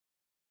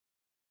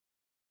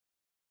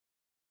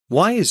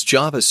Why is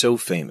Java so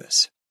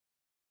famous?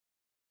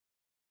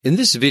 In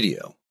this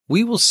video,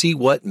 we will see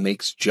what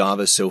makes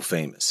Java so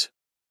famous.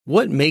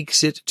 What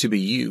makes it to be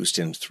used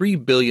in 3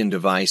 billion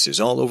devices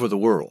all over the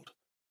world?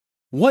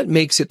 What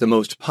makes it the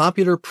most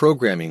popular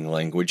programming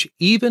language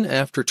even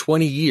after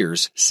 20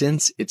 years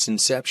since its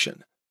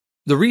inception?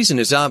 The reason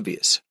is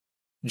obvious.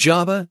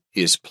 Java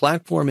is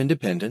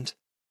platform-independent,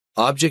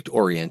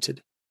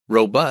 object-oriented,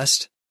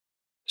 robust,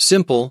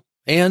 simple,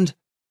 and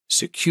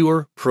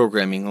secure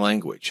programming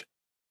language.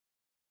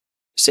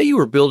 Say you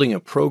are building a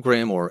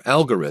program or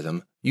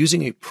algorithm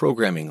using a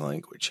programming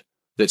language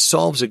that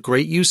solves a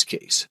great use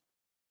case.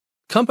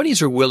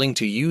 Companies are willing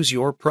to use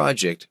your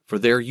project for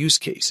their use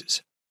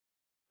cases.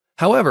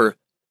 However,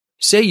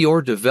 say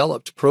your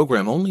developed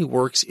program only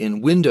works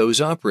in Windows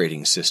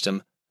operating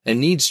system and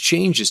needs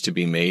changes to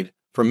be made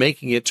for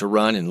making it to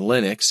run in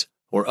Linux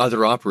or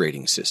other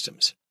operating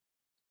systems.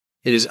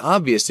 It is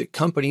obvious that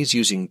companies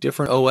using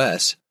different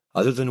OS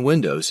other than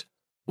Windows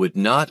would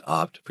not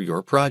opt for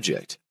your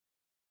project.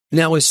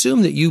 Now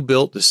assume that you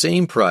built the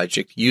same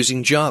project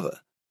using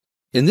Java.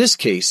 In this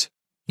case,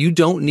 you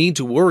don't need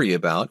to worry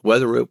about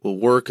whether it will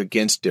work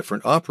against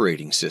different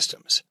operating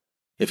systems.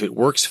 If it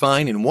works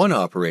fine in one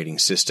operating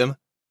system,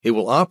 it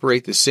will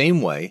operate the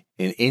same way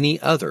in any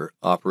other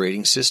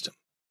operating system.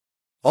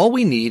 All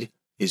we need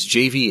is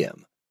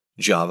JVM,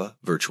 Java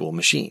Virtual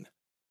Machine,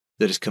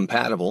 that is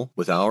compatible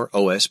with our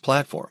OS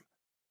platform.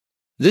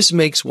 This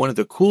makes one of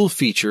the cool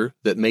features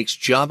that makes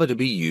Java to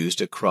be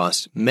used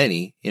across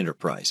many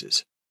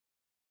enterprises.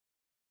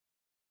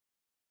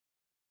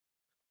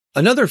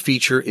 Another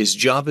feature is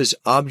Java's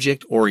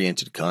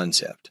object-oriented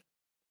concept.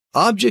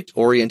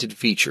 Object-oriented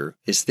feature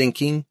is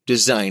thinking,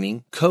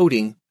 designing,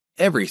 coding,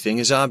 everything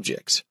as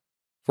objects.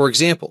 For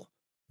example,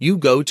 you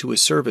go to a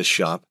service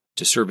shop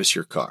to service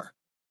your car.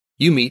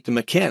 You meet the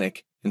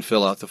mechanic and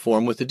fill out the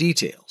form with the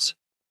details.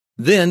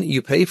 Then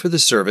you pay for the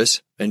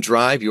service and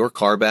drive your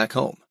car back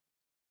home.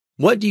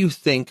 What do you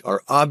think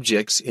are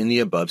objects in the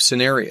above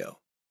scenario?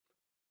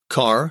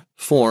 Car,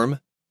 form,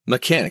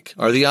 mechanic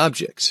are the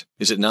objects,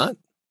 is it not?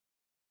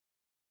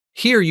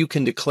 Here you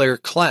can declare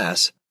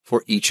class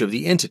for each of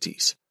the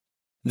entities.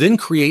 Then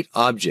create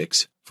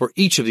objects for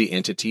each of the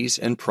entities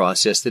and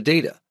process the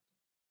data.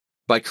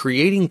 By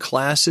creating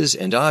classes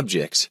and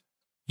objects,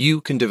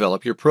 you can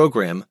develop your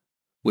program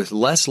with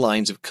less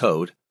lines of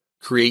code,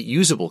 create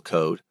usable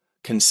code,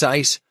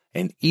 concise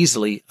and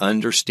easily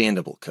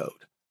understandable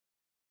code.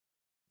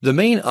 The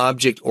main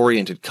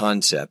object-oriented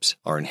concepts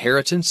are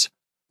inheritance,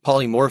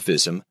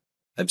 polymorphism,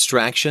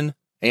 abstraction,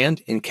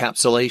 and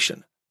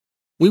encapsulation.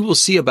 We will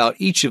see about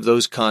each of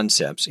those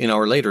concepts in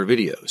our later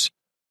videos.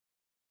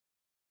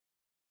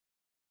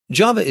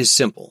 Java is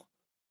simple.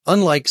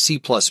 Unlike C++,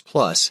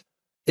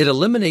 it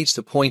eliminates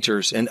the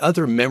pointers and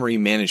other memory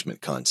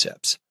management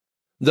concepts.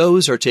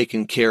 Those are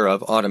taken care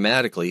of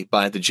automatically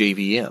by the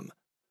JVM,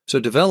 so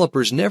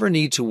developers never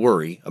need to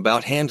worry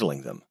about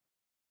handling them.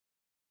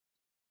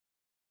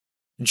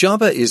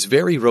 Java is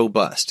very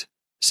robust,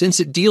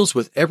 since it deals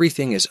with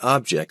everything as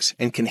objects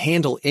and can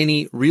handle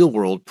any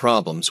real-world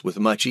problems with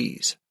much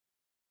ease.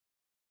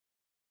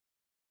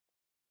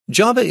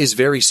 Java is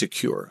very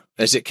secure,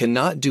 as it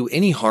cannot do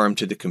any harm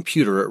to the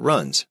computer it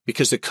runs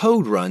because the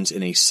code runs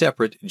in a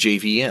separate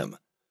JVM,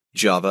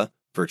 Java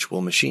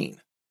Virtual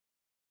Machine.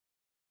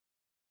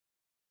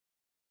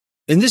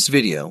 In this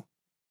video,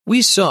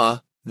 we saw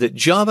that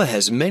Java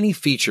has many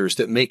features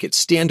that make it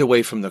stand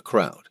away from the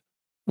crowd.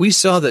 We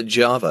saw that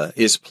Java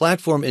is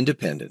platform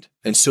independent,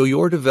 and so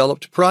your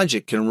developed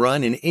project can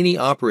run in any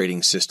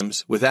operating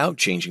systems without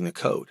changing the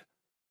code.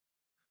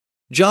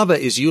 Java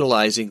is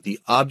utilizing the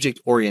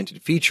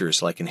object-oriented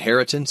features like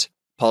inheritance,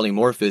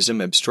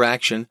 polymorphism,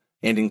 abstraction,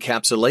 and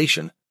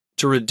encapsulation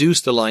to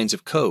reduce the lines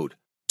of code,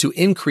 to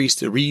increase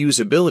the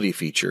reusability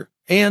feature,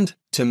 and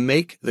to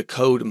make the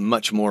code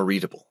much more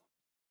readable.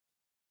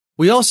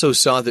 We also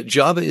saw that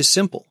Java is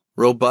simple,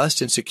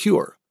 robust, and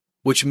secure,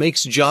 which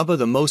makes Java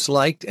the most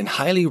liked and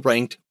highly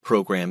ranked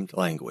programmed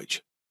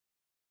language.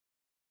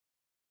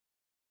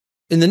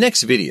 In the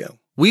next video,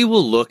 we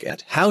will look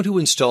at how to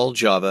install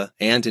Java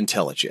and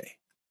IntelliJ.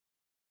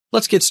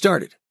 Let's get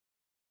started.